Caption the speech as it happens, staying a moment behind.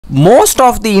most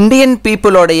of the Indian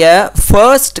people உடைய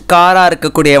first காரா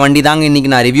இருக்கக்கூடிய வண்டி தாங்க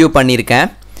இன்னைக்கு நான் ரிவ்யூ பண்ணியிருக்கேன்.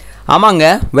 ஆமாங்க,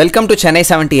 வெல்கம் டு சென்னை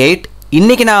 78.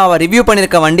 இன்னைக்கு நான் ரிவ்யூ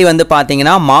பண்ணியிருக்க வண்டி வந்து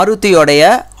பார்த்தீங்கன்னா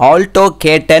மாருதியோடைய ஆல்டோ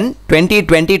K10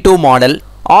 2022 மாடல்.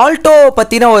 ஆல்டோ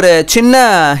பற்றின ஒரு சின்ன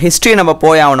ஹிஸ்ட்ரி நம்ம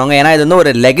போய் ஆகணுங்க. ஏன்னா இது வந்து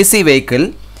ஒரு லெகசி வெஹிக்கிள்.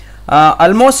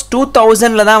 ஆல்மோஸ்ட்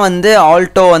 2000 தான் வந்து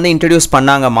ஆல்டோ வந்து இன்ட்ரடியூஸ்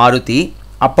பண்ணாங்க மாருதி.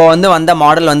 அப்போ வந்து வந்த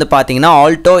மாடல் வந்து பார்த்தீங்கன்னா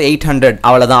ஆல்டோ 800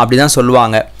 அவ்வளோதான், அப்படி தான்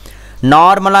சொல்லுவாங்க.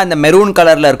 நார்மலாக இந்த மெரூன்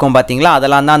கலரில் இருக்கும் பார்த்தீங்களா,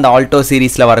 அதெல்லாம் தான் அந்த ஆல்டோ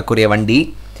சீரீஸில் வரக்கூடிய வண்டி.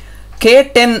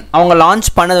 K10 அவங்க லான்ச்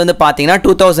பண்ணது வந்து பார்த்தீங்கன்னா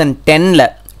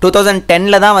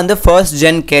 2010 தான் வந்து ஃபர்ஸ்ட்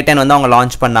ஜென் K10 வந்து அவங்க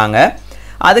லான்ச் பண்ணாங்க.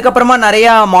 அதுக்கப்புறமா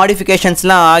நிறையா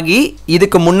மாடிஃபிகேஷன்ஸ்லாம் ஆகி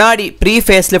இதுக்கு முன்னாடி ப்ரீ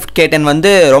ஃபேஸ் லிஃப்ட் K10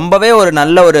 வந்து ரொம்பவே ஒரு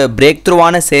நல்ல ஒரு பிரேக்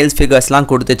த்ரூவான சேல்ஸ்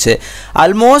ஃபிகர்ஸ்லாம் கொடுத்துச்சு.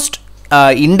 ஆல்மோஸ்ட்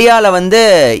இந்தியாவில் வந்து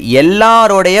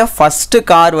எல்லாரோடைய ஃபஸ்ட்டு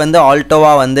கார் வந்து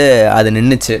ஆல்டோவாக வந்து அது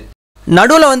நின்றுச்சு.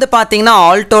 நடுவில் வந்து பார்த்தீங்கன்னா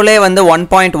ஆல்டோலே வந்து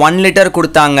 1.1 லிட்டர்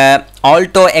கொடுத்தாங்க.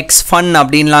 ஆல்டோ எக்ஸ் ஃபன்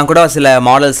அப்படின்லாம் கூட சில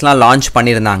மாடல்ஸ்லாம் லான்ச்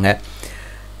பண்ணியிருந்தாங்க.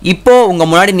 இப்போது உங்கள்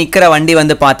முன்னாடி நிற்கிற வண்டி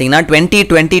வந்து பார்த்தீங்கன்னா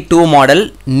 2022 மாடல்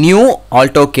நியூ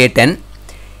ஆல்டோ K10.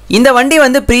 இந்த வண்டி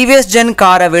வந்து ப்ரீவியஸ் ஜென்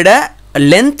காரை விட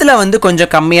லென்த்தில் வந்து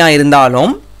கொஞ்சம் கம்மியாக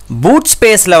இருந்தாலும் பூட்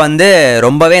ஸ்பேஸில் வந்து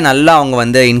ரொம்பவே நல்லா அவங்க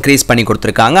வந்து இன்க்ரீஸ் பண்ணி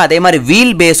கொடுத்துருக்காங்க. அதே மாதிரி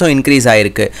வீல் பேஸும் இன்க்ரீஸ்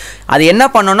ஆகிருக்கு. அது என்ன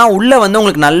பண்ணோன்னா உள்ளே வந்து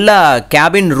உங்களுக்கு நல்ல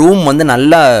கேபின் ரூம் வந்து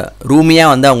நல்ல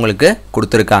ரூமியாக வந்து அவங்களுக்கு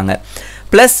கொடுத்துருக்காங்க.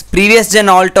 ப்ளஸ் ப்ரீவியஸ்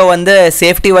ஜென் ஆல்டோ வந்து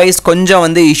சேஃப்டி வைஸ் கொஞ்சம்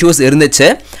வந்து இஷ்யூஸ் இருந்துச்சு.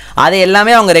 அதை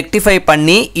எல்லாமே அவங்க ரெக்டிஃபை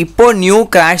பண்ணி இப்போது நியூ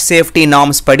கிராஷ் சேஃப்டி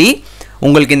நார்ம்ஸ் படி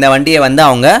உங்களுக்கு இந்த வண்டியை வந்து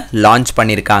அவங்க லான்ச்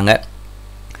பண்ணியிருக்காங்க.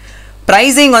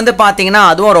 ப்ரைஸிங் வந்து பார்த்தீங்கன்னா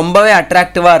அதுவும் ரொம்பவே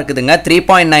அட்ராக்டிவாக இருக்குதுங்க.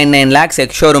 3.99 lakhs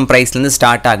எக்ஸ் ஷோரூம் ப்ரைஸ்லேருந்து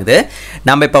ஸ்டார்ட் ஆகுது.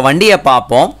 நம்ம இப்போ வண்டியை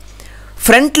பார்ப்போம்.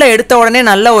 ஃப்ரண்ட்டில் எடுத்த உடனே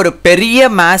நல்ல ஒரு பெரிய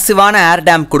மேசிவான ஏர்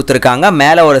டேம்ப் கொடுத்துருக்காங்க.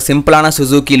 மேலே ஒரு சிம்பிளான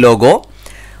சுசுகி லோகோ.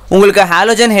 உங்களுக்கு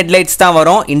ஹாலோஜன் ஹெட்லைட்ஸ் தான்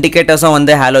வரும். இண்டிகேட்டர்ஸும்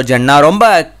வந்து ஹாலோஜன்னா ரொம்ப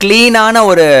க்ளீனான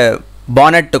ஒரு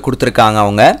பானட் கொடுத்துருக்காங்க.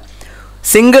 அவங்க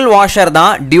சிங்கிள் வாஷர்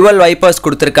தான், டியூவல் வைப்பர்ஸ்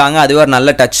கொடுத்துருக்காங்க. அது ஒரு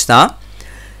நல்ல டச் தான்.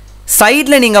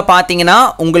 சைடில் நீங்கள் பார்த்தீங்கன்னா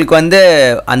உங்களுக்கு வந்து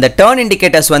அந்த டர்ன்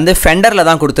இண்டிகேட்டர்ஸ் வந்து ஃபெண்டரில்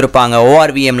தான் கொடுத்துருப்பாங்க,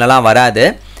 ஓஆர்விஎம்லலாம் வராது.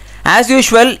 ஆஸ்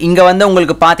யூஷுவல் இங்கே வந்து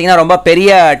உங்களுக்கு பார்த்தீங்கன்னா ரொம்ப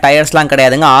பெரிய டயர்ஸ்லாம்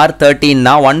கிடையாதுங்க. R13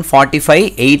 தான், 145,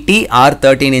 80,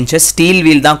 R13 inches ஸ்டீல்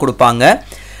வீல் தான் கொடுப்பாங்க.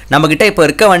 நம்மக்கிட்ட இப்போ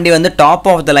இருக்க வண்டி வந்து top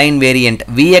of the line variant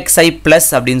VXI plus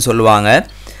அப்படின்னு சொல்லுவாங்க.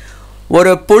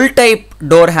 ஒரு புல் டைப்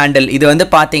டோர் ஹேண்டில், இது வந்து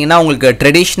பார்த்தீங்கன்னா உங்களுக்கு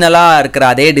ட்ரெடிஷ்னலாக இருக்கிற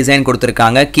அதே டிசைன்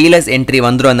கொடுத்துருக்காங்க. கீலெஸ் என்ட்ரி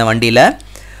வந்துடும் அந்த வண்டியில்.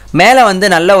 மேலே வந்து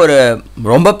நல்ல ஒரு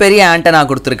ரொம்ப பெரிய ஆண்டனா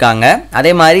கொடுத்துருக்காங்க.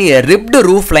 அதே மாதிரி ரிப்டு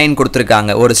ரூஃப் லைன்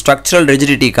கொடுத்துருக்காங்க ஒரு ஸ்ட்ரக்சரல்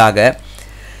ரிஜிடிட்டிக்காக.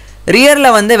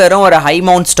 ரியரில் வந்து வெறும் ஒரு ஹை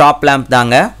மவுண்ட் ஸ்டாப் லேம்ப்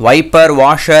தாங்க. வைப்பர்,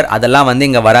 வாஷர் அதெல்லாம் வந்து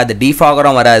இங்கே வராது.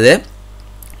 டீஃபாகரும் வராது.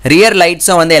 ரியர்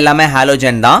லைட்ஸும் வந்து எல்லாமே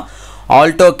ஹாலோஜன் தான்.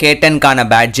 ஆல்டோ K10க்கான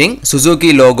பேட்ஜிங்,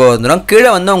 சுசுகி லோகோ வந்துடும். கீழே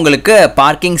வந்து உங்களுக்கு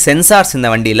பார்க்கிங் சென்சார்ஸ் இந்த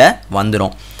வண்டியில்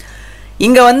வந்துடும்.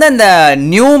 இங்கே வந்து அந்த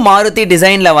நியூ மாருதி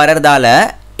டிசைனில் வர்றதால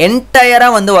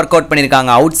என்டையராக வந்து ஒர்க் அவுட்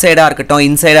பண்ணியிருக்காங்க. அவுட் சைடாக இருக்கட்டும்,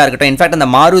 இன்சைடாக இருக்கட்டும். இன்ஃபேக்ட் அந்த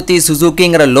மாருதி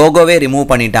சுசுக்கிங்கிற லோகோவே ரிமூவ்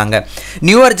பண்ணிட்டாங்க.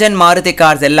 நியூவர் ஜென் மாருதி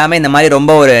கார்ஸ் எல்லாமே இந்த மாதிரி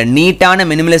ரொம்ப ஒரு நீட்டான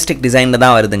மினிமலிஸ்டிக் டிசைனில்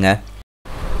தான் வருதுங்க.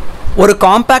 ஒரு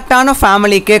காம்பேக்டான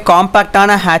ஃபேமிலிக்கு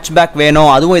காம்பேக்டான ஹேட்ச்பேக்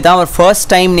வேணும், அதுவும் இதான் ஒரு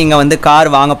ஃபர்ஸ்ட் டைம் நீங்கள் வந்து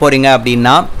கார் வாங்க போகிறீங்க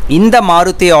அப்படின்னா இந்த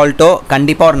மாருதி ஆல்டோ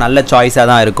கண்டிப்பாக ஒரு நல்ல சாய்ஸாக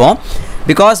தான் இருக்கும்.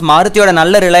 பிகாஸ் மாருதியோட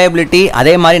நல்ல ரிலையபிலிட்டி,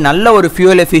 அதே மாதிரி நல்ல ஒரு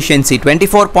fuel efficiency,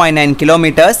 24.9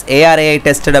 kilometres ARAI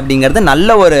tested அப்படிங்கிறது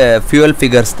நல்ல ஒரு ஃபியூல்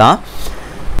ஃபிகர்ஸ் தான்.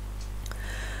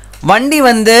 வண்டி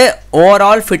வந்து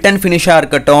ஓவரால் ஃபிட் அண்ட் ஃபினிஷாக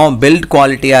இருக்கட்டும், பில்ட்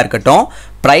குவாலிட்டியாக இருக்கட்டும்,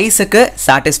 ப்ரைஸுக்கு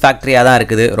சாட்டிஸ்ஃபேக்டரியாக தான்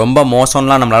இருக்குது. ரொம்ப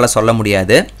மோசம்லாம் நம்மளால் சொல்ல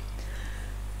முடியாது.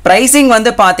 ப்ரைஸிங்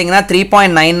வந்து பார்த்தீங்கன்னா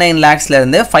 3.99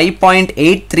 lakhsலேருந்து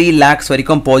 5.83 lakhs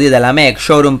வரைக்கும் போகுது. இது எல்லாமே எக்ஸ்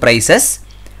ஷோரூம் ப்ரைஸஸ்.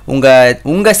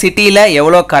 உங்கள் சிட்டியில்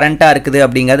எவ்வளோ கரண்ட்டாக இருக்குது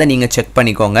அப்படிங்கிறத நீங்கள் செக்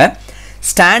பண்ணிக்கோங்க.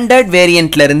 ஸ்டாண்டர்ட்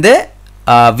வேரியண்ட்லேருந்து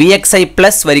VXI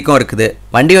ப்ளஸ் வரைக்கும் இருக்குது.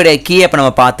 வண்டியோடைய கீயை இப்போ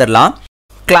நம்ம பார்த்துடலாம்.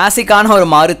 கிளாசிக்கான ஒரு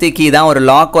மாருதி கீ தான். ஒரு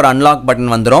லாக், ஒரு அன்லாக்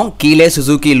பட்டன் வந்துடும். கீழே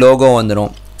சுசுகி லோகோ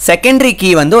வந்துடும். செகண்டரி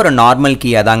கீ வந்து ஒரு நார்மல்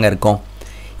கீயாக தாங்க இருக்கும்.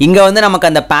 இங்கே வந்து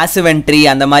நமக்கு அந்த பாசிவ் என்ட்ரி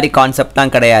அந்த மாதிரி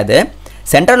கான்செப்ட்லாம் கிடையாது.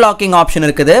 சென்ட்ரல் லாக்கிங் ஆப்ஷன்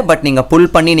இருக்குது. பட் நீங்கள் புல்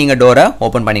பண்ணி நீங்கள் டோரை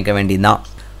ஓப்பன் பண்ணிக்க வேண்டியது தான்.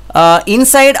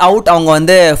 இன்சைட் அவுட் அவங்க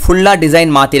வந்து ஃபுல்லாக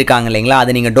டிசைன் மாற்றிருக்காங்க இல்லைங்களா,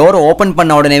 அது நீங்கள் டோரை ஓப்பன்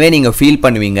பண்ண உடனே நீங்கள் ஃபீல்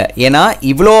பண்ணுவீங்க. ஏன்னா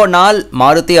இவ்வளோ நாள்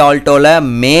மாருதி ஆல்டோவில்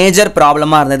மேஜர்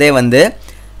ப்ராப்ளமாக இருந்ததே வந்து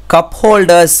கப்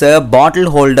ஹோல்டர்ஸு, பாட்டில்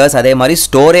ஹோல்டர்ஸ், அதே மாதிரி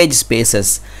ஸ்டோரேஜ்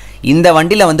ஸ்பேசஸ். இந்த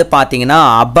வண்டியில் வந்து பார்த்தீங்கன்னா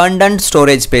அபண்டன்ட்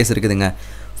ஸ்டோரேஜ் ஸ்பேஸ் இருக்குதுங்க.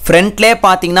 ஃப்ரண்ட்லேயே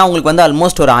பார்த்தீங்கன்னா உங்களுக்கு வந்து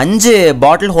ஆல்மோஸ்ட் ஒரு 5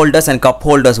 பாட்டில் ஹோல்டர்ஸ் அண்ட் கப்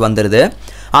ஹோல்டர்ஸ் வந்துடுது.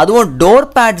 அதுவும் டோர்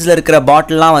பேட்ஸில் இருக்கிற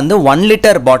பாட்டில்லாம் வந்து 1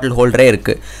 லிட்டர் பாட்டில் ஹோல்டரே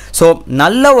இருக்குது. ஸோ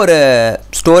நல்ல ஒரு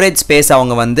ஸ்டோரேஜ் ஸ்பேஸ்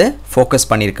அவங்க வந்து ஃபோக்கஸ்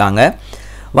பண்ணியிருக்காங்க.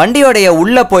 வண்டியோடைய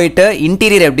உள்ளே போயிட்டு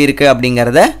இன்டீரியர் எப்படி இருக்குது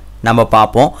அப்படிங்கிறத நம்ம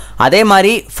பார்ப்போம். அதே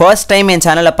மாதிரி ஃபர்ஸ்ட் டைம் என்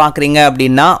சேனலை பார்க்குறீங்க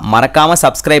அப்படின்னா மறக்காமல்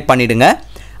சப்ஸ்கிரைப் பண்ணிவிடுங்க,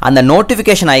 அந்த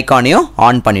நோட்டிஃபிகேஷன் ஐக்கானையும்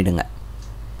ஆன் பண்ணிவிடுங்க.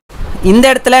 இந்த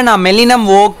இடத்துல நான் மெலினம்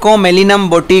வோக்கும் மெலினம்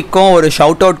பொட்டிக்கும் ஒரு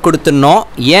ஷவுட் அவுட் கொடுத்துருந்தோம்.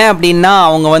 ஏன் அப்படின்னா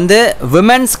அவங்க வந்து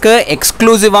விமென்ஸ்க்கு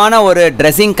எக்ஸ்க்ளூசிவான ஒரு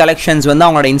ட்ரெஸ்ஸிங் கலெக்ஷன்ஸ் வந்து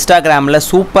அவங்களோட இன்ஸ்டாகிராமில்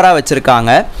சூப்பராக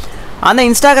வச்சுருக்காங்க. அந்த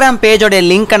இன்ஸ்டாகிராம் பேஜோடைய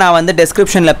லிங்க்கை நான் வந்து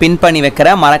டெஸ்கிரிப்ஷனில் பின் பண்ணி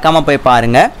வைக்கிறேன், மறக்காமல் போய்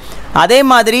பாருங்கள். அதே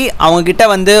மாதிரி அவங்கக்கிட்ட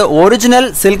வந்து ஒரிஜினல்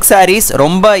சில்க் சாரீஸ்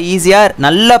ரொம்ப ஈஸியாக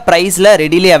நல்ல ப்ரைஸில்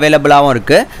ரெடிலி அவைலபிளாகவும்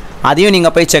இருக்குது, அதையும்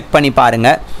நீங்கள் போய் செக் பண்ணி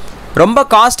பாருங்கள். ரொம்ப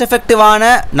காஸ்ட் எஃபெக்டிவான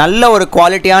நல்ல ஒரு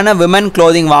குவாலிட்டியான விமன்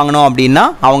க்ளோதிங் வாங்கணும் அப்படின்னா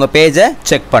அவங்க பேஜை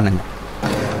செக் பண்ணுங்கள்.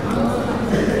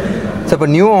 ஸோ இப்போ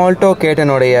new Alto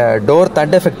K10 door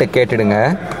that எஃபெக்டை கேட்டுடுங்க.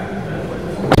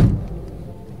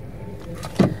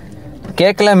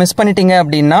 கேட்கல மிஸ் பண்ணிட்டீங்க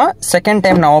அப்படின்னா செகண்ட்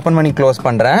டைம் நான் ஓப்பன் பண்ணி க்ளோஸ்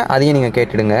பண்ணுறேன், அதையும் நீங்கள்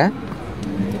கேட்டுடுங்க.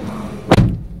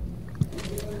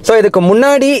 ஸோ இதுக்கு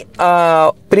முன்னாடி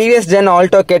ப்ரீவியஸ் ஜென்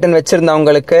ஆல்டோ K10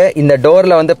 வச்சுருந்தவங்களுக்கு இந்த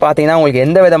டோரில் வந்து பார்த்தீங்கன்னா உங்களுக்கு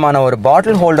எந்த விதமான ஒரு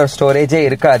பாட்டில் ஹோல்டர் ஸ்டோரேஜே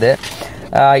இருக்காது.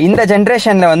 இந்த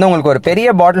ஜென்ரேஷனில் வந்து உங்களுக்கு ஒரு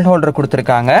பெரிய பாட்டில் ஹோல்டர்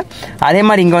கொடுத்துருக்காங்க. அதே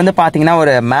மாதிரி இங்கே வந்து பார்த்தீங்கன்னா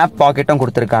ஒரு மேப் பாக்கெட்டும்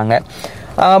கொடுத்துருக்காங்க.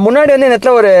 முன்னாடி வந்து இந்த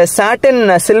இடத்துல ஒரு சாட்டின்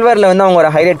சில்வரில் வந்து அவங்க ஒரு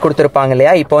ஹைலைட் கொடுத்துருப்பாங்க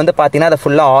இல்லையா, இப்போ வந்து பார்த்தீங்கன்னா அதை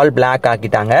ஃபுல்லாக ஆல் பிளாக்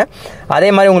ஆக்கிட்டாங்க. அதே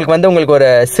மாதிரி உங்களுக்கு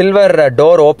ஒரு சில்வர்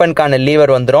டோர் ஓப்பனுக்கான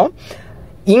லீவர் வந்துடும்.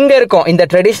 இங்கே இருக்கும் இந்த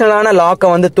ட்ரெடிஷ்னலான லாக்கை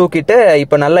வந்து தூக்கிட்டு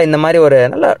இப்போ நல்லா இந்த மாதிரி ஒரு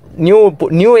நல்ல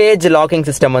நியூ ஏஜ் லாக்கிங்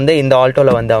சிஸ்டம் வந்து இந்த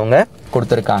ஆல்டோவில் வந்து அவங்க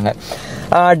கொடுத்துருக்காங்க.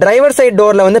 டிரைவர் சைட்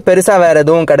டோரில் வந்து பெருசாக வேறு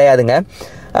எதுவும் கிடையாதுங்க.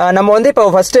 நம்ம வந்து இப்போ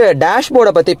ஃபஸ்ட்டு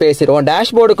டேஷ்போர்டை பற்றி பேசிடுவோம்.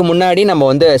 டேஷ்போர்டுக்கு முன்னாடி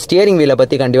நம்ம வந்து ஸ்டியரிங் வீலை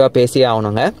பற்றி கண்டிப்பாக பேசியே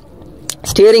ஆகணுங்க.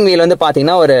 ஸ்டியரிங் வீல் வந்து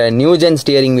பார்த்தீங்கன்னா ஒரு நியூ ஜென்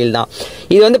ஸ்டியரிங் வீல் தான்.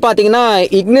 இது வந்து பார்த்தீங்கன்னா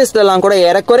இக்னிஸ்லாம் கூட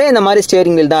ஏறக்குறைய இந்த மாதிரி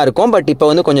ஸ்டியரிங் வீல் தான் இருக்கும். பட் இப்போ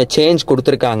வந்து கொஞ்சம் சேஞ்ச்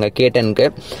கொடுத்துருக்காங்க K10க்கு.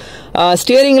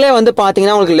 ஸ்டியரிங்லேயே வந்து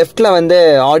பார்த்தீங்கன்னா உங்களுக்கு லெஃப்ட்டில் வந்து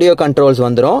ஆடியோ கண்ட்ரோல்ஸ்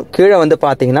வந்துடும், கீழே வந்து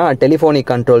பார்த்தீங்கன்னா டெலிஃபோனிக்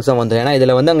கண்ட்ரோல்ஸும் வந்துடும். ஏன்னா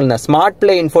இதில் வந்து உங்களுக்கு ஸ்மார்ட்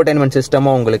பிளே இன்ஃபோர்டைன்மெண்ட்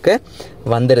சிஸ்டமும் உங்களுக்கு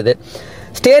வந்துடுது.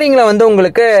 ஸ்டியரிங்கில் வந்து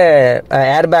உங்களுக்கு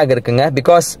ஏர்பேக் இருக்குங்க.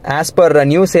 Because as per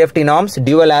new safety norms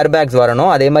dual airbags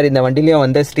வரணும். அதே மாதிரி இந்த வண்டிலையும்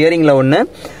வந்து ஸ்டியரிங்கில் ஒன்று,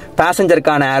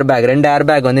 பேசஞ்சருக்கான ஏர்பேக் 2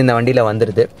 ஏர்பேக் வந்து இந்த வண்டியில்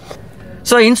வந்துடுது.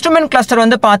 ஸோ இன்ஸ்ட்ருமெண்ட் கிளஸ்டர்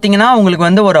வந்து பார்த்தீங்கன்னா உங்களுக்கு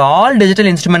வந்து ஒரு ஆல் டிஜிட்டல்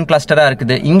இன்ஸ்ட்ருமெண்ட் கிளஸ்டராக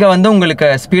இருக்குது. இங்கே வந்து உங்களுக்கு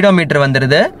ஸ்பீடோமீட்டர்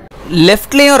வந்துடுது.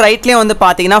 லெஃப்ட்லேயும் ரைட்லேயும் வந்து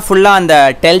பார்த்தீங்கன்னா ஃபுல்லாக அந்த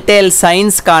டெல்டேல்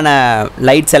சைன்ஸ்க்கான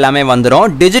லைட்ஸ் எல்லாமே வந்துடும்.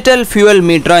 டிஜிட்டல் ஃபியூவல்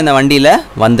மீட்டரும் இந்த வண்டியில்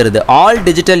வந்துடுது. ஆல்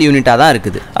டிஜிட்டல் யூனிட்டாக தான்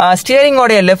இருக்குது.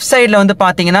 ஸ்டியரிங்கோடைய லெஃப்ட் சைடில் வந்து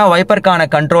பார்த்தீங்கன்னா வைப்பருக்கான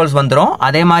கண்ட்ரோல்ஸ் வந்துடும்.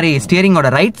 அதே மாதிரி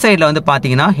ஸ்டியரிங்கோட ரைட் சைடில் வந்து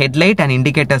பார்த்தீங்கன்னா ஹெட்லைட் அண்ட்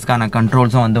இண்டிகேட்டர்ஸ்க்கான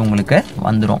கண்ட்ரோல்ஸும் வந்து உங்களுக்கு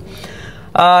வந்துடும்.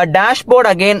 டேஷ்போர்ட்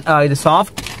அகெயின் இது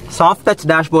சாஃப்ட் டச்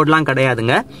டேஷ்போர்ட்லாம்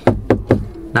கிடையாதுங்க,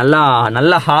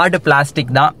 நல்ல ஹார்டு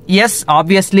பிளாஸ்டிக் தான். எஸ்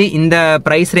ஆப்வியஸ்லி இந்த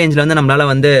ப்ரைஸ் ரேஞ்சில் வந்து நம்மளால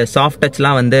வந்து சாஃப்ட்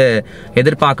டச்லாம் வந்து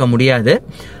எதிர்பார்க்க முடியாது.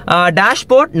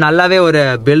 டேஷ்போர்ட் நல்லாவே ஒரு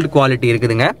பில்ட் குவாலிட்டி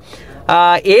இருக்குதுங்க.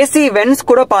 ஏசி வென்ஸ்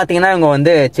கூட பார்த்தீங்கன்னா இவங்க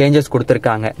வந்து சேஞ்சஸ்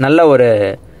கொடுத்துருக்காங்க. நல்ல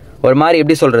ஒரு மாதிரி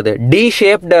எப்படி சொல்றது, டி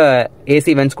ஷேப்டு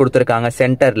ஏசி வென்ஸ் கொடுத்துருக்காங்க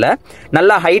சென்டர்ல,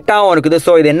 நல்லா ஹைட்டாகவும் இருக்குது.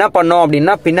 ஸோ இது என்ன பண்ணோம்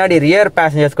அப்படின்னா பின்னாடி ரியர்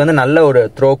பேசஞ்சர்ஸ்க்கு வந்து நல்ல ஒரு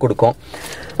த்ரோ கொடுக்கும்.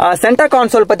 சென்டர்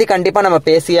கான்சோல் பத்தி கண்டிப்பா நம்ம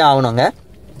பேசியே ஆகணுங்க.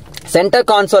 சென்டர்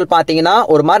கான்சோல் பார்த்தீங்கன்னா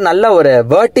ஒரு மாதிரி நல்ல ஒரு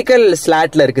வெர்டிக்கல்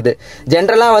ஸ்லாட்ல இருக்குது.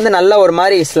 ஜென்ரலா வந்து நல்ல ஒரு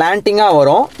மாதிரி ஸ்லாண்டிங்கா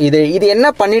வரும். இது என்ன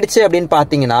பண்ணிடுச்சு அப்படின்னு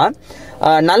பார்த்தீங்கன்னா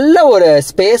நல்ல ஒரு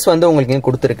ஸ்பேஸ் வந்து உங்களுக்கு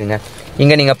கொடுத்துருக்குங்க.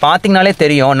 இங்க நீங்க பாத்தீங்கன்னாலே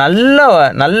தெரியும்,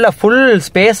 நல்ல ஃபுல்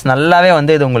ஸ்பேஸ் நல்லாவே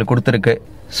வந்து இது உங்களுக்கு கொடுத்துருக்கு.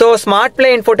 So smart play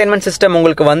infotainment system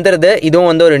உங்களுக்கு வந்துருது. இதுவும்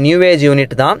வந்து ஒரு நியூ ஏஜ்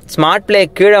யூனிட் தான். ஸ்மார்ட் பிளே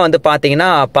கீழே வந்து பார்த்தீங்கன்னா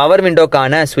பவர்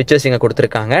விண்டோக்கான ஸ்விட்சஸ் இங்கே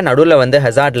கொடுத்துருக்காங்க. நடுவில் வந்து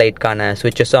ஹசார்ட் லைட்கான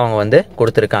ஸ்விட்சஸும் அவங்க வந்து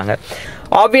கொடுத்துருக்காங்க.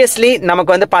 ஆப்வியஸ்லி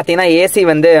நமக்கு வந்து பார்த்தீங்கன்னா ஏசி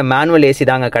வந்து மேனுவல் ஏசி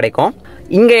தாங்க கிடைக்கும்.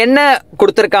 இங்க என்ன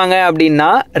கொடுத்துருக்காங்க அப்படின்னா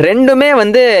ரெண்டுமே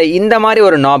வந்து இந்த மாதிரி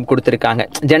ஒரு நாப் கொடுத்துருக்காங்க.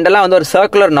 ஜென்ரலா வந்து ஒரு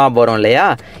சர்க்குலர் நாப் வரும் இல்லையா,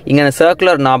 இங்க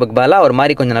சர்க்குலர் நாபுக்கு பதிலாக ஒரு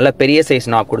மாதிரி கொஞ்சம் நல்ல பெரிய சைஸ்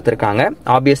நாப் கொடுத்துருக்காங்க.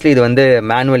 ஆப்வியஸ்லி இது வந்து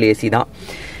மேனுவல் ஏசி தான்.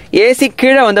 ஏசி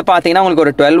கீழே வந்து பார்த்தீங்கன்னா உங்களுக்கு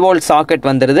ஒரு 12 வோல்ட் சாக்கெட்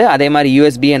வந்துடுது. அதே மாதிரி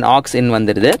யூஎஸ்பி அண்ட் ஆக்ஸ் இன்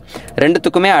வந்துடுது.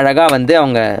 ரெண்டுத்துக்குமே அழகாக வந்து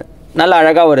அவங்க நல்லா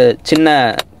அழகாக ஒரு சின்ன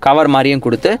கவர் மாதிரியும்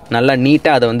கொடுத்து நல்லா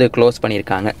நீட்டாக அதை வந்து க்ளோஸ்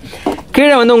பண்ணியிருக்காங்க.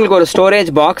 கீழே வந்து உங்களுக்கு ஒரு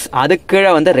ஸ்டோரேஜ் பாக்ஸ், அதுக்கு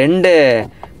கீழே வந்து 2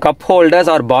 கப் ஹோல்டர்ஸ்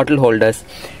ஆர் பாட்டில் ஹோல்டர்ஸ்.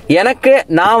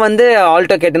 நான் வந்து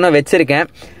ஆல்டோ K10 வச்சிருக்கேன்.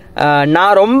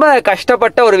 நான் ரொம்ப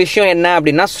கஷ்டப்பட்ட ஒரு விஷயம் என்ன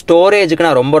அப்படின்னா ஸ்டோரேஜுக்கு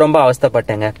நான் ரொம்ப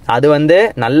அவஸ்தைப்பட்டேங்க. அது வந்து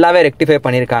நல்லாவே ரெக்டிஃபை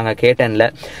பண்ணியிருக்காங்க K10ல.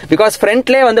 பிகாஸ்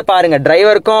ஃப்ரண்ட்லேயே வந்து பாருங்க,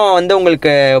 டிரைவருக்கும் வந்து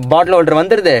உங்களுக்கு பாட்டில் ஹோல்டர்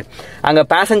வந்துடுது, அங்கே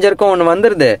பேசஞ்சருக்கும் ஒன்று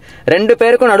வந்துடுது, 2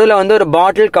 பேருக்கும் நடுவில் வந்து ஒரு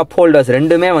பாட்டில் கப் ஹோல்டர்ஸ்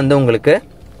ரெண்டுமே வந்து உங்களுக்கு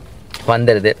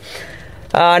வந்துடுது.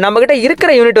 நம்மகிட்ட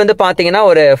இருக்கிற யூனிட் வந்து பார்த்தீங்கன்னா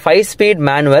ஒரு 5 ஸ்பீட்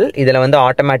மேனுவல். இதில் வந்து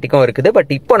ஆட்டோமேட்டிக்கும் இருக்குது.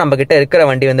 பட் இப்போ நம்மகிட்ட இருக்கிற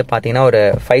வண்டி வந்து பார்த்தீங்கன்னா ஒரு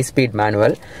 5 ஸ்பீட்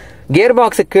மேனுவல். கியர்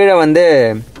பாக்ஸுக்கு கீழே வந்து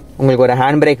உங்களுக்கு ஒரு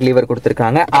ஹேண்ட் பிரேக் லீவர்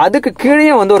கொடுத்துருக்காங்க. அதுக்கு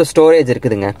கீழே வந்து ஒரு ஸ்டோரேஜ்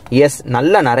இருக்குதுங்க. எஸ்,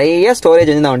 நல்ல நிறைய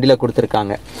ஸ்டோரேஜ் வந்து இந்த வண்டியில்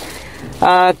கொடுத்துருக்காங்க.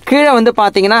 கீழே வந்து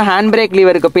பார்த்தீங்கன்னா ஹேண்ட் பிரேக்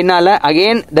லீவருக்கு பின்னால்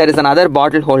again there is another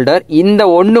bottle holder. இந்த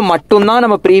ஒன்று மட்டும்தான்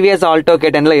நம்ம ப்ரீவியஸ் ஆல்டோ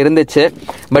K10ல இருந்துச்சு.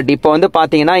 பட் இப்போ வந்து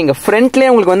பார்த்தீங்கன்னா இங்கே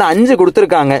ஃப்ரண்ட்லேயே உங்களுக்கு வந்து 5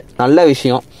 கொடுத்துருக்காங்க. நல்ல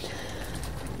விஷயம்.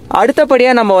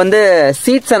 அடுத்தபடியாக நம்ம வந்து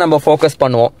சீட்ஸை நம்ம ஃபோக்கஸ்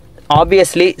பண்ணுவோம்.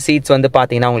 ஆப்வியஸ்லி சீட்ஸ் வந்து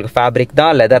பார்த்தீங்கன்னா உங்களுக்கு ஃபேப்ரிக்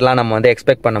தான், லெதர்லாம் நம்ம வந்து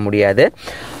எக்ஸ்பெக்ட் பண்ண முடியாது.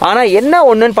 ஆனால் என்ன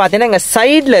ஒன்றுன்னு பார்த்தீங்கன்னா இங்கே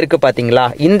சைடில் இருக்குது பார்த்தீங்களா,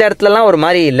 இந்த இடத்துலலாம் ஒரு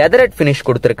மாதிரி லெதரட் ஃபினிஷ்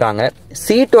கொடுத்துருக்காங்க.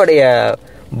 சீட்டோடைய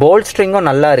போல்ட் ஸ்ட்ரிங்கும்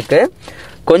நல்லா இருக்குது.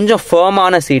 கொஞ்சம்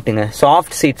ஃபர்மான சீட்டுங்க,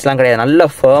 சாஃப்ட் சீட்ஸ்லாம் கிடையாது, நல்ல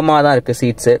ஃபர்மாக தான் இருக்குது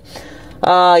சீட்ஸு.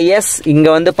 எஸ்,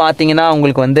 இங்கே வந்து பார்த்தீங்கன்னா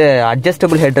உங்களுக்கு வந்து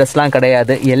அட்ஜஸ்டபிள் ஹெட்ரெஸ்லாம்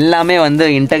கிடையாது, எல்லாமே வந்து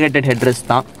இன்டகிரேட்டட் ஹெட்ரெஸ்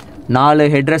தான். 4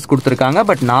 ஹெட்ரெஸ் கொடுத்துருக்காங்க.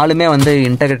 பட் 4மே வந்து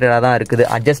இன்டகிரேட்டடாக தான் இருக்குது,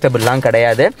 அட்ஜஸ்டபிள்லாம்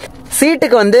கிடையாது.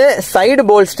 சீட்டுக்கு வந்து சைடு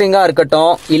போல் ஸ்ட்ரிங்காக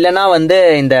இருக்கட்டும், இல்லைனா வந்து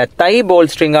இந்த தை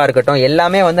போல் ஸ்ட்ரிங்காக இருக்கட்டும்,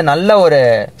 எல்லாமே வந்து நல்ல ஒரு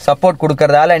சப்போர்ட்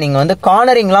கொடுக்கறதால நீங்கள் வந்து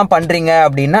கார்னரிங்லாம் பண்ணுறீங்க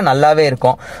அப்படின்னா நல்லாவே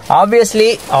இருக்கும். ஆப்வியஸ்லி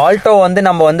ஆல்டோ வந்து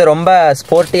நம்ம வந்து ரொம்ப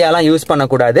ஸ்போர்ட்டியாலாம் யூஸ்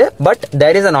பண்ணக்கூடாது. But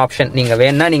there is an option, நீங்கள்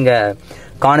வேணா நீங்கள்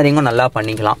கார்னரிங்கும் நல்லா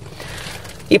பண்ணிக்கலாம்.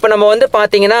 இப்போ நம்ம வந்து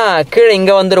பார்த்தீங்கன்னா கீழே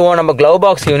இங்கே வந்துடுவோம். நம்ம glove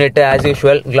box unit as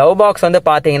usual. Glove box வந்து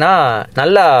பார்த்தீங்கன்னா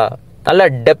நல்ல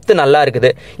டெப்த்து நல்லா இருக்குது.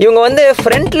 இவங்க வந்து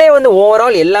ஃப்ரண்ட்லேயே வந்து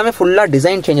ஓவரால் எல்லாமே ஃபுல்லாக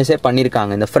டிசைன் சேஞ்சஸே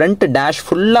பண்ணியிருக்காங்க. இந்த ஃப்ரண்ட் டேஷ்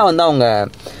ஃபுல்லாக வந்து அவங்க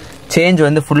சேஞ்ச்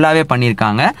வந்து ஃபுல்லாகவே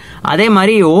பண்ணியிருக்காங்க. அதே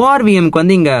மாதிரி ஓஆர்விஎம்க்கு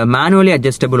வந்து இங்கே மேனுவலி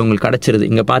அட்ஜஸ்டபிள் உங்களுக்கு கிடச்சிருது.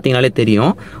 இங்கே பார்த்தீங்கனாலே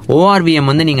தெரியும்,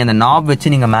 ஓஆர்விஎம் வந்து நீங்கள் இந்த நாப்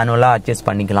வச்சு நீங்கள் மேனுவலாக அட்ஜஸ்ட்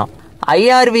பண்ணிக்கலாம்.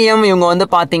 ஐஆர்விஎம் இவங்க வந்து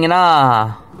பார்த்தீங்கன்னா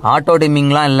ஆட்டோ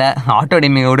டிம்மிங்லாம் இல்லை, ஆட்டோ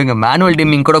டிம்மிங் விடுங்க, மேனுவல்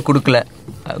டிம்மிங் கூட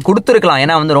கொடுத்துருக்கலாம்.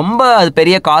 ஏன்னா வந்து ரொம்ப அது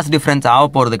பெரிய காஸ்ட் டிஃப்ரென்ஸ் ஆக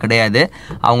போகிறது கிடையாது.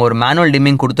 அவங்க ஒரு மேனுவல்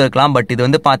டிம்மிங் கொடுத்துருக்கலாம். பட் இது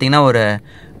வந்து பார்த்தீங்கன்னா ஒரு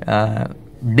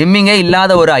டிம்மிங்கே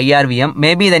இல்லாத ஒரு ஐஆர்விஎம்.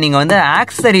 மேபி இதை நீங்கள் வந்து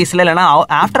ஆக்சசரிஸில் இல்லைனா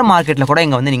ஆஃப்டர் மார்க்கெட்டில் கூட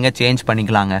இங்கே வந்து நீங்கள் சேஞ்ச்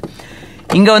பண்ணிக்கலாங்க.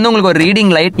 இங்கே வந்து உங்களுக்கு ஒரு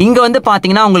ரீடிங் லைட், இங்கே வந்து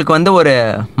பார்த்தீங்கன்னா உங்களுக்கு வந்து ஒரு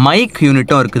மைக்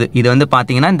யூனிட்டும் இருக்குது. இது வந்து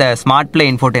பார்த்தீங்கன்னா இந்த ஸ்மார்ட் பிளே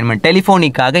இன்ஃபோடெயின்மெண்ட்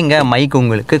டெலிஃபோனிக்காக இங்கே மைக்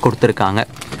உங்களுக்கு கொடுத்துருக்காங்க.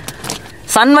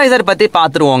 சன்வைசர் பற்றி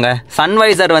பார்த்துருவோங்க.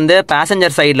 சன்வைசர் வந்து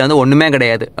பேசஞ்சர் சைடில் வந்து ஒன்றுமே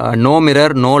கிடையாது, நோ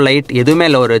மிரர், நோ லைட், எதுவுமே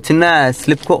இல்லை, ஒரு சின்ன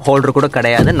ஸ்லிப் ஹோல்டர் கூட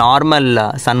கிடையாது, நார்மல்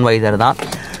சன்வைசர் தான்.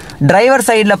 டிரைவர்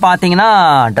சைடில் பார்த்தீங்கன்னா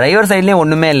டிரைவர் சைட்லேயும்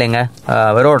ஒன்றுமே இல்லைங்க,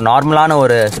 வெறும் ஒரு நார்மலான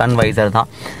ஒரு சன்வைசர் தான்.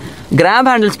 கிராப்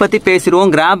ஹேண்டில்ஸ் பற்றி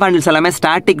பேசிடுவோம். கிராப் ஹேண்டில்ஸ் எல்லாமே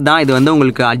ஸ்டாட்டிக் தான், இது வந்து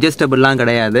உங்களுக்கு அட்ஜஸ்டபிள்லாம்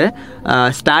கிடையாது,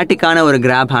 ஸ்டாட்டிக்கான ஒரு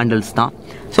கிராப் ஹேண்டில்ஸ் தான்.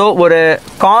 ஸோ ஒரு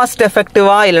காஸ்ட்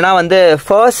எஃபெக்டிவாக இல்லைனா வந்து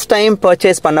ஃபர்ஸ்ட் டைம்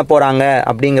பர்ச்சேஸ் பண்ண போகிறாங்க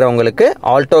அப்படிங்கிறவங்களுக்கு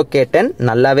ஆல்டோ K10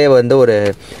 நல்லாவே வந்து ஒரு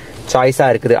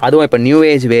சாய்ஸாக இருக்குது. அதுவும் இப்போ நியூ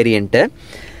ஏஜ் வேரியண்ட்டு.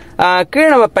 கீழே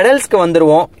நம்ம பெடல்ஸ்க்கு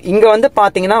வந்துடுவோம். இங்கே வந்து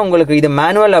பார்த்தீங்கன்னா உங்களுக்கு இது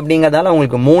மேனுவல் அப்படிங்கிறதால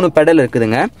உங்களுக்கு 3 பெடல்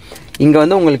இருக்குதுங்க. இங்கே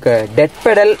வந்து உங்களுக்கு டெட்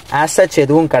பெடல் ஆஸ் சச்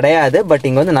எதுவும் கிடையாது. பட்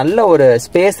இங்கே வந்து நல்ல ஒரு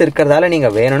ஸ்பேஸ் இருக்கிறதால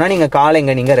நீங்கள் வேணும்னா நீங்கள் காலை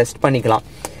இங்கே நீங்கள் ரெஸ்ட் பண்ணிக்கலாம்.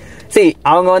 சரி,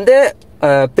 அவங்க வந்து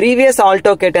ப்ரீவியஸ்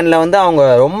ஆல்டோ K10ல வந்து அவங்க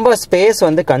ரொம்ப ஸ்பேஸ்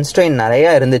வந்து கன்ஸ்ட்ரெயின்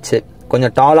நிறையா இருந்துச்சு.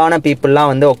 கொஞ்சம் டாலான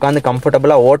பீப்புளெலாம் வந்து உட்காந்து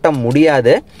கம்ஃபர்டபுளாக ஓட்ட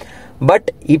முடியாது. பட்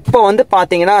இப்போ வந்து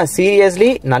பார்த்தீங்கன்னா சீரியஸ்லி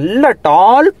நல்ல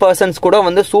டால் பர்சன்ஸ் கூட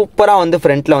வந்து சூப்பராக வந்து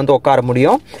ஃப்ரண்ட்டில் வந்து உட்கார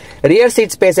முடியும். ரியர்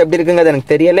சீட் ஸ்பேஸ் எப்படி இருக்குங்கிறது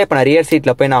எனக்கு தெரியல. இப்போ நான் ரியர்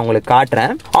சீட்டில் போய் நான் உங்களுக்கு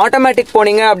காட்டுறேன். ஆட்டோமேட்டிக்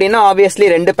போனீங்க அப்படின்னா ஆப்வியஸ்லி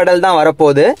 2 பெடல் தான்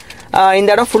வரப்போகுது. இந்த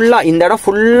இடம்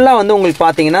ஃபுல்லாக வந்து உங்களுக்கு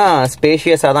பார்த்தீங்கன்னா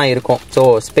ஸ்பேஷியஸாக தான் இருக்கும். ஸோ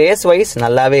ஸ்பேஸ் வைஸ்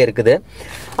நல்லாவே இருக்குது.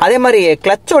 அதே மாதிரி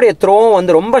கிளச்சோடைய த்ரோவும்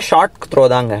வந்து ரொம்ப ஷார்ட் த்ரோ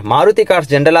தாங்க. மாருதி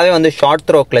கார்ஸ் ஜென்ரலாகவே வந்து ஷார்ட்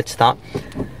த்ரோ கிளச் தான்.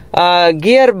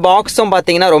 கியர் பாக்ஸும்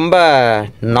பார்த்தீங்கன்னா ரொம்ப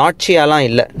நாட்சியாலாம்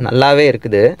இல்லை, நல்லாவே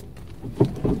இருக்குது,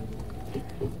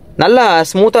 நல்லா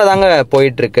ஸ்மூத்தாக தாங்க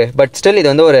போயிட்டுருக்கு. பட் ஸ்டில்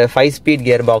இது வந்து ஒரு 5 ஸ்பீட்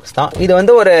கியர் பாக்ஸ் தான். இது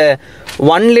வந்து ஒரு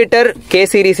 1 litre K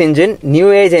series engine, new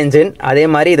age engine. அதே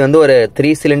மாதிரி இது வந்து ஒரு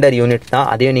 3 சிலிண்டர் யூனிட் தான்,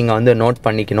 அதையும் நீங்கள் வந்து நோட்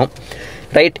பண்ணிக்கணும்.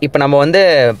 ரைட், இப்போ நம்ம வந்து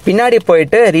பின்னாடி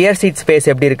போயிட்டு ரியர் சீட் ஸ்பேஸ்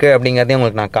எப்படி இருக்குது அப்படிங்கிறதையும்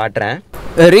உங்களுக்கு நான் காட்டுறேன்.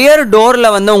 ரியர்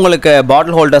டோரில் வந்து உங்களுக்கு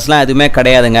பாட்டில் ஹோல்டர்ஸ்லாம் எதுவுமே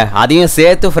கிடையாதுங்க, அதையும்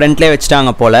சேர்த்து ஃப்ரண்ட்லேயே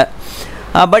வச்சுட்டாங்க போல்.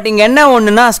 பட் இங்கே என்ன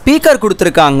ஒன்றுனா ஸ்பீக்கர்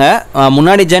கொடுத்துருக்காங்க.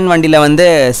 முன்னாடி ஜென் வண்டியில் வந்து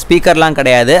ஸ்பீக்கர்லாம்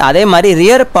கிடையாது. அதே மாதிரி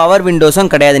ரியர் பவர்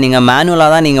விண்டோஸும் கிடையாது, நீங்கள்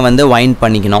மேனுவலாக தான் நீங்கள் வந்து வைண்ட்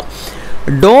பண்ணிக்கணும்.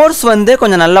 டோர்ஸ் வந்து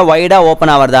கொஞ்சம் நல்லா வைடாக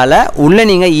ஓப்பன் ஆகிறதால உள்ளே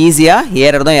நீங்கள் ஈஸியாக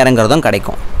ஏறுறதும் இறங்குறதும்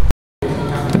கிடைக்கும்.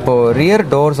 இப்போது ரியர்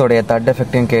டோர்ஸோடைய தட்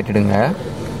எஃபெக்டையும் கேட்டுடுங்க.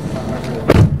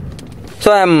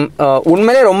 ஸோ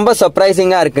உண்மையிலே ரொம்ப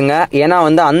சர்ப்ரைசிங்காக இருக்குங்க. ஏன்னா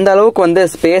வந்து அந்த அளவுக்கு வந்து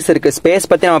ஸ்பேஸ் இருக்குது. ஸ்பேஸ்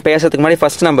பற்றி நம்ம பேசுறதுக்கு முன்னாடி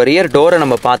ஃபஸ்ட்டு நம்ம ரியர் டோரை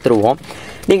நம்ம பார்த்துருவோம்.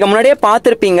 நீங்கள் முன்னாடியே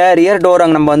பார்த்துருப்பீங்க ரியர் டோர்,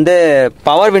 அங்கே நம்ம வந்து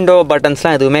பவர் விண்டோ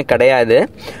பட்டன்ஸ்லாம் எதுவுமே கிடையாது.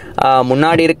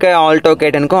 முன்னாடி இருக்க ஆல்டோ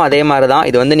K10க்கும் அதே மாதிரி தான்.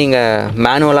 இது வந்து நீங்கள்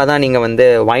மேனுவலாக தான் நீங்கள் வந்து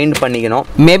வைண்ட் பண்ணிக்கணும்.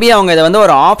 மேபி அவங்க இதை வந்து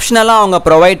ஒரு ஆப்ஷனலாக அவங்க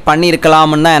ப்ரொவைட்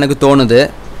பண்ணியிருக்கலாம்னு தான் எனக்கு தோணுது.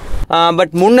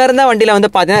 பட் முன்ன இருந்த வண்டியில் வந்து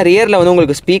பார்த்தீங்கன்னா ரியரில் வந்து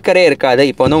உங்களுக்கு ஸ்பீக்கரே இருக்காது.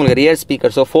 இப்போ வந்து உங்களுக்கு ரியர்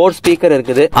ஸ்பீக்கர், ஸோ 4 ஸ்பீக்கர்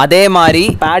இருக்குது. அதே மாதிரி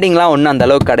பேடிங்லாம் ஒன்றும் அந்த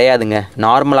அளவுக்கு கிடையாதுங்க,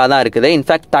 நார்மலாக தான் இருக்குது.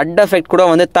 இன்ஃபேக்ட் தட் எஃபெக்ட் கூட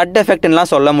வந்து தட்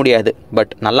எஃபெக்ட்லாம் சொல்ல முடியாது,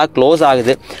 பட் நல்லா க்ளோஸ்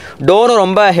ஆகுது. டோரும்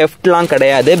ரொம்ப ஹெஃப்ட்லாம்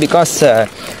கிடையாது, பிகாஸ்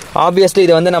ஆப்வியஸ்லி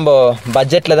இது வந்து நம்ம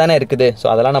பட்ஜெட்டில் தானே இருக்குது. ஸோ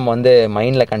அதெல்லாம் நம்ம வந்து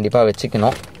மைண்டில் கண்டிப்பாக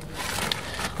வச்சுக்கணும்.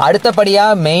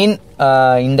 அடுத்தபடியாக மெயின்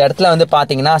இந்த இடத்துல வந்து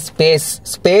பார்த்தீங்கன்னா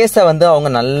ஸ்பேஸை வந்து அவங்க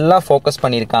நல்லா ஃபோக்கஸ்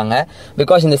பண்ணியிருக்காங்க.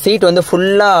 பிகாஸ் இந்த சீட் வந்து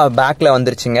ஃபுல்லாக பேக்கில்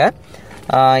வந்துருச்சுங்க.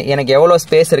 எனக்கு எவ்வளோ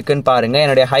ஸ்பேஸ் இருக்குதுன்னு பாருங்கள்.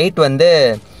 என்னுடைய ஹைட் வந்து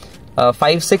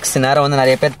 5'6", நேரம் வந்து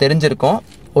நிறைய பேர் தெரிஞ்சிருக்கும்.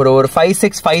 ஒரு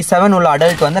 5'6", 5'7" உள்ள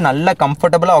அடல்ட் வந்து நல்லா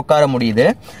கம்ஃபர்டபுளாக உட்கார முடியுது.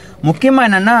 முக்கியமாக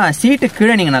என்னென்னா சீட்டு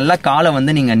கீழே நீங்கள் நல்லா காலை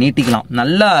வந்து நீங்கள் நீட்டிக்கலாம்,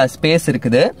 நல்லா ஸ்பேஸ்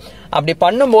இருக்குது. அப்படி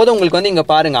பண்ணும்போது உங்களுக்கு வந்து இங்கே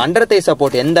பாருங்கள் அண்டர் தை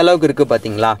சப்போர்ட் எந்த அளவுக்கு இருக்குது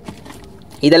பார்த்தீங்களா.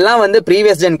 இதெல்லாம் வந்து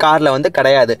ப்ரீவியஸ் ஜென் காரில் வந்து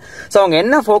கிடையாது. ஸோ அவங்க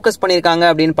என்ன ஃபோக்கஸ் பண்ணியிருக்காங்க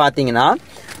அப்படின்னு பார்த்தீங்கன்னா,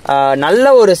 நல்ல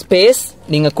ஒரு ஸ்பேஸ்,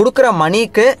 நீங்கள் கொடுக்குற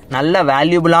மணிக்கு நல்ல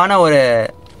வேல்யூபிளான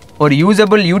ஒரு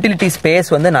யூசபிள் யூட்டிலிட்டி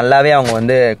ஸ்பேஸ் வந்து நல்லாவே அவங்க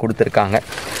வந்து கொடுத்துருக்காங்க.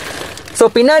 ஸோ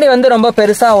பின்னாடி வந்து ரொம்ப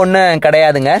பெருசாக ஒன்றும்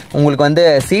கிடையாதுங்க. உங்களுக்கு வந்து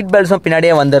சீட் பெல்ட்ஸும்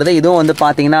பின்னாடியே வந்துடுது. இதுவும் வந்து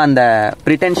பார்த்தீங்கன்னா அந்த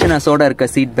ப்ரிட்டென்ஷனஸோடு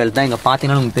இருக்க சீட் பெல்ட் தான். இங்கே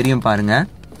பார்த்தீங்கன்னா உங்களுக்கு தெரியும் பாருங்கள்.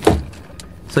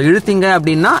 ஸோ இழுத்தீங்க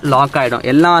அப்படின்னா லாக் ஆகிடும்.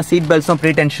 எல்லா சீட் பெல்ட்ஸும்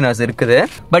ப்ரீடென்ஷனர்ஸ் இருக்குது.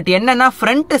 பட் என்னன்னா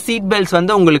ஃப்ரண்ட் சீட் பெல்ட்ஸ்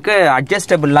வந்து உங்களுக்கு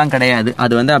அட்ஜஸ்டபிள்லாம் கிடையாது.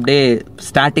 அது வந்து அப்படியே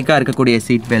ஸ்டாட்டிக்காக இருக்கக்கூடிய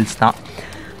சீட் பெல்ட்ஸ் தான்.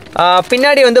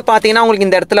 பின்னாடி வந்து பார்த்தீங்கன்னா உங்களுக்கு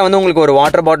இந்த இடத்துல வந்து உங்களுக்கு ஒரு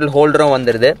வாட்டர் பாட்டில் ஹோல்டரும்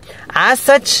வந்துடுது. ஆஸ்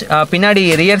சச் பின்னாடி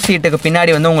ரியர் சீட்டுக்கு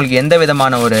பின்னாடி வந்து உங்களுக்கு எந்த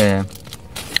விதமான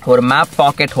ஒரு மேப்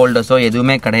பாக்கெட் ஹோல்டர்ஸோ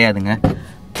எதுவுமே கிடையாதுங்க.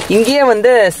 இங்கேயே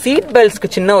வந்து சீட்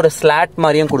பெல்ட்ஸ்க்கு சின்ன ஒரு ஸ்லாட்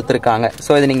மாதிரியும் கொடுத்துருக்காங்க.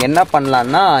 ஸோ இது நீங்கள் என்ன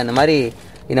பண்ணலான்னா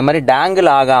இந்த மாதிரி டேங்கிள்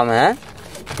ஆகாமல்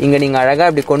இங்கே நீங்கள் அழகாக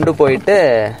இப்படி கொண்டு போயிட்டு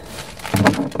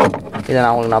இதை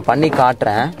நான் பண்ணி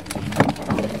காட்டுறேன்.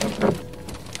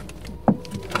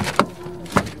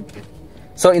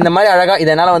 ஸோ இந்த மாதிரி அழகாக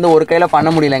இதனால் வந்து ஒரு கையில் பண்ண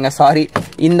முடியலைங்க, சாரி.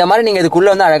 இந்த மாதிரி நீங்கள்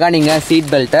இதுக்குள்ளே வந்து அழகாக நீங்கள்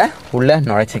சீட் பெல்ட்டை உள்ளே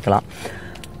நுழைச்சிக்கலாம்.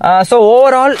 ஸோ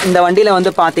ஓவரால் இந்த வண்டியில்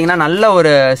வந்து பார்த்தீங்கன்னா நல்ல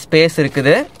ஒரு ஸ்பேஸ்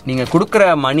இருக்குது. நீங்கள் கொடுக்குற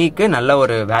மணிக்கு நல்ல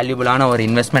ஒரு வேல்யூபிளான ஒரு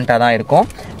இன்வெஸ்ட்மெண்ட்டாக தான் இருக்கும்.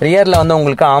 ரியரில் வந்து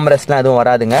உங்களுக்கு ஆம்ரெஸ்ட்லாம் எதுவும்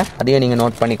வராதுங்க, அதையும் நீங்கள்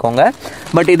நோட் பண்ணிக்கோங்க.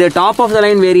 பட் இது top of the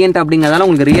line variant அப்படிங்கிறதால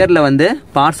உங்களுக்கு ரியரில் வந்து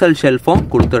பார்சல் ஷெல்ஃபும்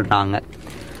கொடுத்துட்டாங்க.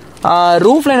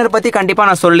 ரூஃப் லைனர் பற்றி கண்டிப்பாக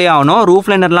நான் சொல்லி ஆகணும்.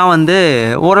 ரூஃப் லைனர்லாம் வந்து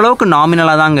ஓரளவுக்கு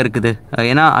நாமினலாக தாங்க இருக்குது.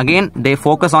 ஏன்னா again they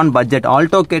focus on budget.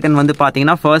 Alto K10 வந்து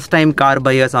பார்த்தீங்கன்னா ஃபர்ஸ்ட் டைம் கார்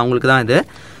பையர்ஸ் அவங்களுக்கு தான் இது.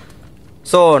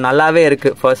 ஸோ நல்லாவே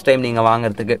இருக்குது ஃபர்ஸ்ட் டைம் நீங்கள்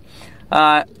வாங்குறதுக்கு.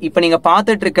 இப்போ நீங்கள்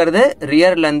பார்த்துட்டு இருக்கிறது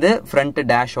ரியர்லேருந்து ஃப்ரண்ட்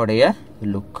டேஷோடைய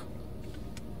லுக்.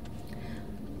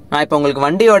 நான் இப்போ உங்களுக்கு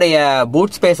வண்டியோடைய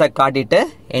பூட் ஸ்பேஸை காட்டிட்டு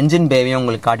என்ஜின் பேவையும்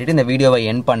உங்களுக்கு காட்டிட்டு இந்த வீடியோவை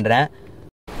எண்ட் பண்ணுறேன்.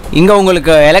 இங்கே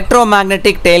உங்களுக்கு எலக்ட்ரோ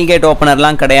மேக்னெட்டிக் டெயில்கேட்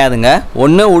ஓப்பனர்லாம் கிடையாதுங்க.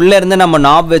 ஒன்று உள்ளேருந்து நம்ம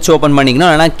நாப் வச்சு ஓப்பன் பண்ணிக்கணும்,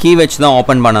 இல்லைனா கீ வச்சு தான்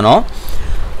ஓப்பன் பண்ணணும்.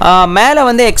 மேலே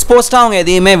வந்து எக்ஸ்போஸ்டாக அவங்க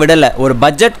எதையுமே விடலை. ஒரு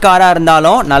பட்ஜெட் காராக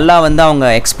இருந்தாலும் நல்லா வந்து அவங்க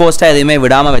எக்ஸ்போஸ்டாக எதையுமே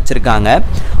விடாமல் வச்சுருக்காங்க.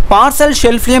 பார்சல்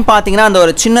ஷெல்ஃப்லேயும் பார்த்தீங்கன்னா அந்த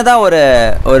ஒரு சின்னதாக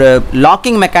ஒரு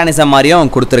லாக்கிங் மெக்கானிசம்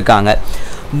மாதிரியும் கொடுத்துருக்காங்க.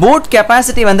 பூட்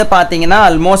கெப்பாசிட்டி வந்து பார்த்தீங்கன்னா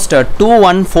ஆல்மோஸ்ட்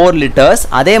 214 லிட்டர்ஸ்.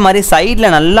 அதே மாதிரி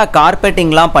சைடில் நல்லா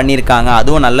கார்பெட்டிங்லாம் பண்ணியிருக்காங்க,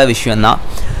 அதுவும் நல்ல விஷயந்தான்.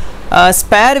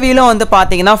 ஸ்பேர் வீலும் வந்து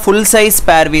பார்த்தீங்கன்னா ஃபுல் சைஸ்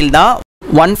ஸ்பேர் வீல் தான்.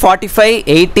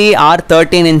 145/80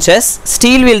 R13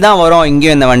 ஸ்டீல் வீல் தான் வரும்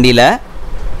இங்கேயும் இந்த வண்டியில்.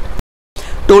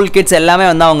 டூல் கிட்ஸ் எல்லாமே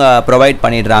வந்து அவங்க ப்ரொவைட்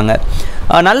பண்ணிடுறாங்க.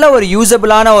 நல்ல ஒரு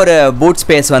யூசபிளான ஒரு பூட்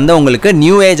ஸ்பேஸ் வந்து உங்களுக்கு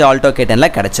நியூ ஏஜ் ஆல்டோ K10ல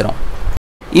கிடச்சிரும்.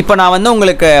 இப்போ நான் வந்து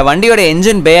உங்களுக்கு வண்டியோட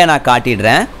என்ஜின் பேயை நான்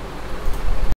காட்டிடுறேன்.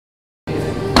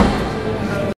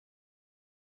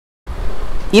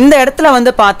 இந்த இடத்துல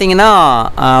வந்து பார்த்தீங்கன்னா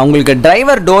உங்களுக்கு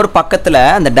டிரைவர் டோர் பக்கத்தில்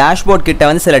அந்த டேஷ்போர்ட் கிட்ட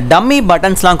வந்து சில டம்மி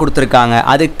பட்டன்ஸ்லாம் கொடுத்துருக்காங்க.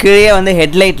 அது கீழே வந்து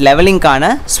ஹெட்லைட் லெவலிங்கான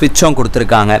ஸ்விட்சும்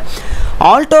கொடுத்துருக்காங்க.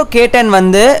 ஆல்டோ K10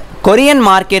 வந்து கொரியன்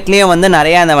மார்க்கெட்லேயும் வந்து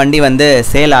நிறையா அந்த வண்டி வந்து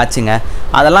சேல் ஆச்சுங்க.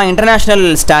 அதெல்லாம் இன்டர்நேஷ்னல்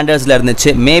ஸ்டாண்டர்ட்ஸில்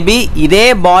இருந்துச்சு. மேபி இதே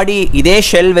பாடி இதே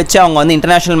ஷெல் வச்சு அவங்க வந்து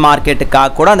இன்டர்நேஷ்னல்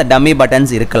மார்க்கெட்டுக்காக கூட அந்த டம்மி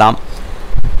பட்டன்ஸ் இருக்கலாம்.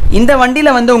 இந்த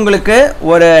வண்டியில் வந்து உங்களுக்கு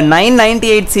ஒரு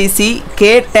 998cc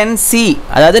K10C,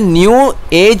 அதாவது new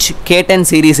age K10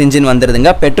 series engine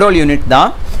வந்துடுதுங்க. Petrol unit தான்.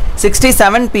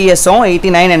 67 PSம்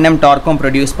 89 Nm டார்க்கும்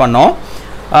ப்ரொடியூஸ் பண்ணோம்.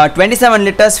 27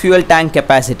 litres fuel tank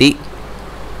capacity.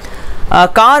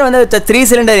 Car வந்து 3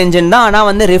 சிலிண்டர் இன்ஜின் தான். ஆனால்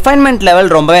வந்து ரிஃபைன்மெண்ட் லெவல்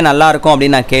ரொம்பவே நல்லாயிருக்கும்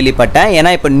அப்படின்னு நான் கேள்விப்பட்டேன். ஏன்னா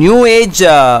இப்போ நியூ ஏஜ்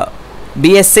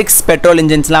BS6 பெட்ரோல்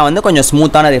இன்ஜின்ஸ்லாம் வந்து கொஞ்சம்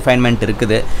ஸ்மூத்தான ரிஃபைன்மெண்ட்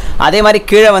இருக்குது. அதே மாதிரி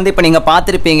கீழே வந்து இப்போ நீங்கள்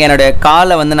பார்த்துருப்பீங்க, என்னுடைய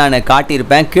காலை வந்து நான்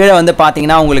காட்டியிருப்பேன். கீழே வந்து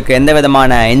பார்த்தீங்கன்னா உங்களுக்கு எந்த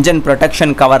விதமான என்ஜின்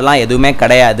ப்ரொடெக்ஷன் கவர்லாம் எதுவுமே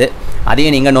கிடையாது.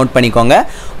 அதையும் நீங்கள் நோட் பண்ணிக்கோங்க.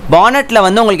 பானட்டில்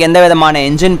வந்து உங்களுக்கு எந்த விதமான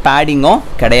என்ஜின் பேடிங்கும்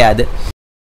கிடையாது.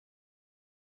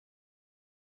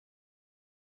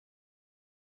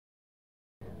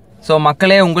 ஸோ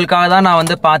மக்களே, உங்களுக்காக தான் நான்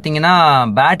வந்து பார்த்தீங்கன்னா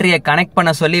பேட்டரியை கனெக்ட்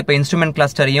பண்ண சொல்லி இப்போ இன்ஸ்ட்ருமெண்ட்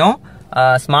கிளஸ்டரையும்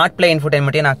ஸ்மார்ட் பிளே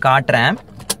இன்ஃபோடெயின்மெண்ட்டையும் நான் காட்டுறேன்.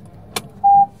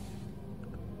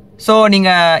 ஸோ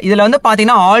நீங்கள் இதில் வந்து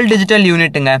பார்த்தீங்கன்னா ஆல் டிஜிட்டல்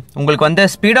யூனிட்டுங்க. உங்களுக்கு வந்து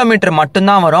ஸ்பீடோமீட்டர்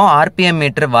மட்டும்தான் வரும், ஆர்பிஎம்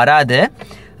மீட்டர் வராது.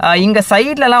 இங்கே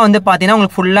சைட்லலாம் வந்து பார்த்தீங்கன்னா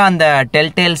உங்களுக்கு ஃபுல்லாக அந்த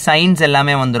டெல்டேல் சைன்ஸ்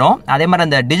எல்லாமே வந்துடும். அதே மாதிரி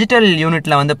அந்த டிஜிட்டல்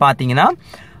யூனிட்டில் வந்து பார்த்தீங்கன்னா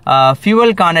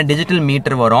ஃபியூவலுக்கான டிஜிட்டல்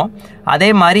மீட்டர் வரும். அதே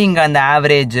மாதிரி இங்கே அந்த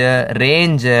ஆவரேஜு,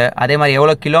 ரேஞ்சு, அதே மாதிரி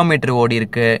எவ்வளோ கிலோமீட்டர் ஓடி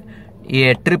இருக்கு,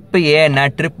 ட்ரிப்பு ஏ என்ன,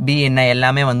 ட்ரிப் பி என்ன,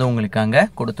 எல்லாமே வந்து உங்களுக்கு அங்கே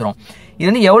கொடுத்துரும். இது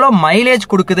வந்து எவ்வளோ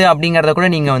மைலேஜ் கொடுக்குது அப்படிங்கிறத கூட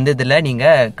நீங்கள் வந்து இதில்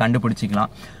நீங்கள்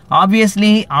கண்டுபிடிச்சிக்கலாம்.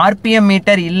 ஆப்வியஸ்லி ஆர்பிஎம்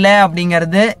மீட்டர் இல்லை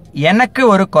அப்படிங்கிறது எனக்கு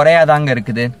ஒரு குறையாதாங்க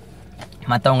இருக்குது.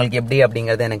 மற்றவங்களுக்கு எப்படி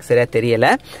அப்படிங்கிறது எனக்கு சரியா தெரியல.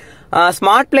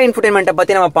 ஸ்மார்ட் பிளே இன்ஃபோடெயின்மெண்ட்டை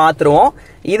பற்றி நம்ம பார்த்துருவோம்.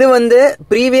 இது வந்து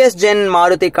ப்ரீவியஸ் ஜென்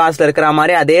மாருதி கார்ஸ்ல இருக்கிற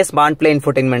மாதிரி அதே ஸ்மார்ட் பிளே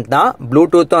இன்ஃபோடெயின்மெண்ட் தான்.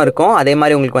 ப்ளூடூத்தும் இருக்கும். அதே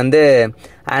மாதிரி உங்களுக்கு வந்து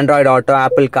ஆண்ட்ராய்டு ஆட்டோ,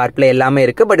 ஆப்பிள் கார்ப்ளே எல்லாமே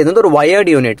இருக்கு. பட் இது வந்து ஒரு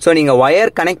வயர்டு யூனிட். ஸோ நீங்கள்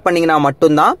வயர் கனெக்ட் பண்ணீங்கன்னா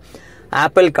மட்டும்தான்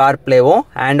ஆப்பிள் கார்ப்ளேவும்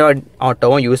ஆண்ட்ராய்டு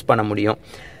ஆட்டோவும் யூஸ் பண்ண முடியும்.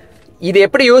 இது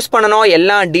எப்படி யூஸ் பண்ணணும்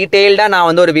எல்லாம் டீட்டெயில்டாக நான்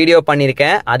வந்து ஒரு வீடியோ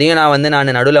பண்ணியிருக்கேன். அதையும்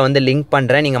நான் நடுவில் வந்து லிங்க்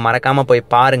பண்ணுறேன். நீங்கள் மறக்காமல் போய்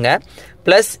பாருங்கள்.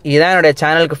 ப்ளஸ் இதான் என்னுடைய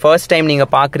சேனலுக்கு ஃபர்ஸ்ட் டைம் நீங்கள்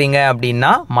பார்க்குறீங்க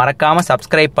அப்படின்னா மறக்காமல்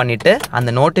சப்ஸ்கிரைப் பண்ணிவிட்டு அந்த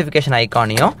நோட்டிஃபிகேஷன்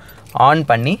ஐக்கானையும் ஆன்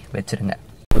பண்ணி வச்சுருங்க.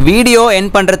 வீடியோ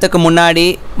என் பண்ணுறதுக்கு முன்னாடி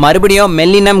மறுபடியும்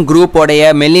மெல்லினம் குரூப்போடைய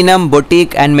மெல்லினம்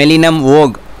பொட்டிக் அண்ட் மெல்லினம்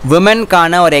வோக்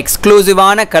விமென்கான ஒரு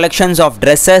எக்ஸ்க்ளூசிவான collections of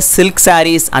dresses, silk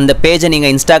saris, அந்த பேஜை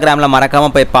நீங்கள் இன்ஸ்டாகிராமில்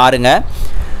மறக்காமல் போய் பாருங்கள்.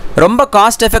 ரொம்ப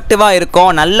காஸ்ட் எஃபெக்டிவாக இருக்கும்.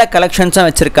 நல்ல கலெக்ஷன்ஸும்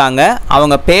வச்சுருக்காங்க.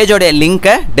 அவங்க பேஜோடைய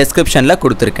லிங்க்கை டிஸ்கிரிப்ஷனில்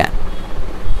கொடுத்துருக்கேன்.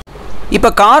 இப்போ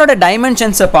காரோட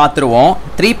டைமென்ஷன்ஸை பார்த்துருவோம்.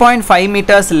 3.5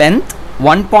 metres length,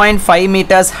 1.5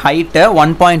 metres height,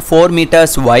 1.4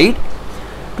 metres white,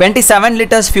 27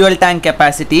 litres fuel tank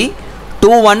capacity,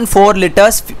 214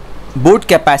 litres boot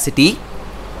capacity.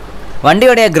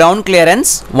 வண்டியோடைய ground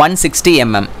clearance 160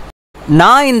 mm.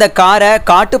 நான் இந்த காரை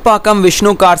காட்டுப்பாக்கம்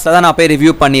விஷ்ணு கார்ஸில் தான் நான் போய்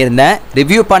ரிவ்யூ பண்ணியிருந்தேன்.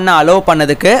 ரிவ்யூ பண்ண அலோவ்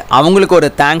பண்ணதுக்கு அவங்களுக்கு ஒரு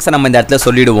தேங்க்ஸை நம்ம இந்த இடத்துல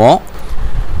சொல்லிவிடுவோம்.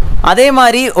 அதே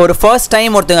மாதிரி ஒரு ஃபர்ஸ்ட்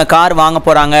டைம் ஒருத்தங்க கார் வாங்க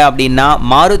போகிறாங்க அப்படின்னா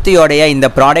மாருதியோடைய இந்த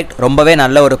ப்ராடக்ட் ரொம்பவே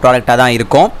நல்ல ஒரு ப்ராடக்டாக தான்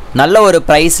இருக்கும். நல்ல ஒரு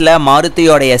ப்ரைஸில்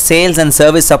மாருதியோடைய சேல்ஸ் அண்ட்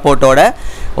சர்வீஸ் சப்போர்ட்டோட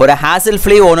ஒரு ஹேசில்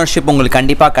ஃப்ரீ ஓனர்ஷிப் உங்களுக்கு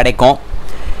கண்டிப்பாக கிடைக்கும்.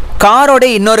 காரோட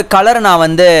இன்னொரு கலர் நான்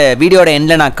வந்து வீடியோட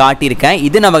எண்டில் நான் காட்டியிருக்கேன்.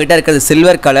 இது நம்மக்கிட்ட இருக்கிறது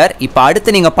சில்வர் கலர். இப்போ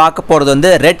அடுத்து நீங்கள் பார்க்க போகிறது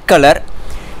வந்து ரெட் கலர்.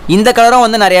 இந்த கலரும்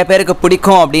வந்து நிறைய பேருக்கு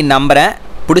பிடிக்கும் அப்படின்னு நம்புகிறேன்.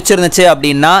 பிடிச்சிருந்துச்சு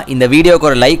அப்படின்னா இந்த வீடியோவுக்கு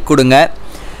ஒரு லைக் கொடுங்க.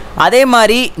 அதே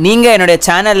மாதிரி நீங்கள் என்னுடைய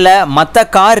சேனலில் மற்ற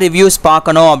கார் ரிவ்யூஸ்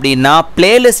பார்க்கணும் அப்படின்னா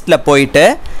பிளேலிஸ்ட்டில் போயிட்டு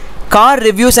car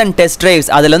reviews and test drives,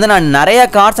 அதில் வந்து நான் நிறைய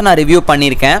கார்ஸை நான் ரிவ்யூ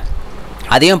பண்ணியிருக்கேன்.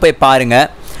 அதையும் போய் பாருங்கள்.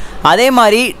 அதே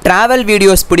மாதிரி ட்ராவல்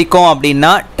வீடியோஸ் பிடிக்கும்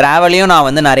அப்படின்னா ட்ராவலையும் நான்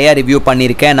வந்து நிறையா ரிவ்யூ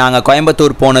பண்ணியிருக்கேன். நாங்கள்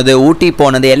கோயம்புத்தூர் போனது, ஊட்டி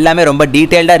போனது எல்லாமே ரொம்ப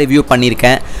டீட்டெயில்டாக ரிவ்யூ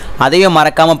பண்ணியிருக்கேன். அதையும்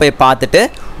மறக்காமல் போய் பார்த்துட்டு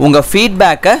உங்கள்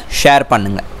ஃபீட்பேக்கை ஷேர்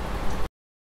பண்ணுங்கள்.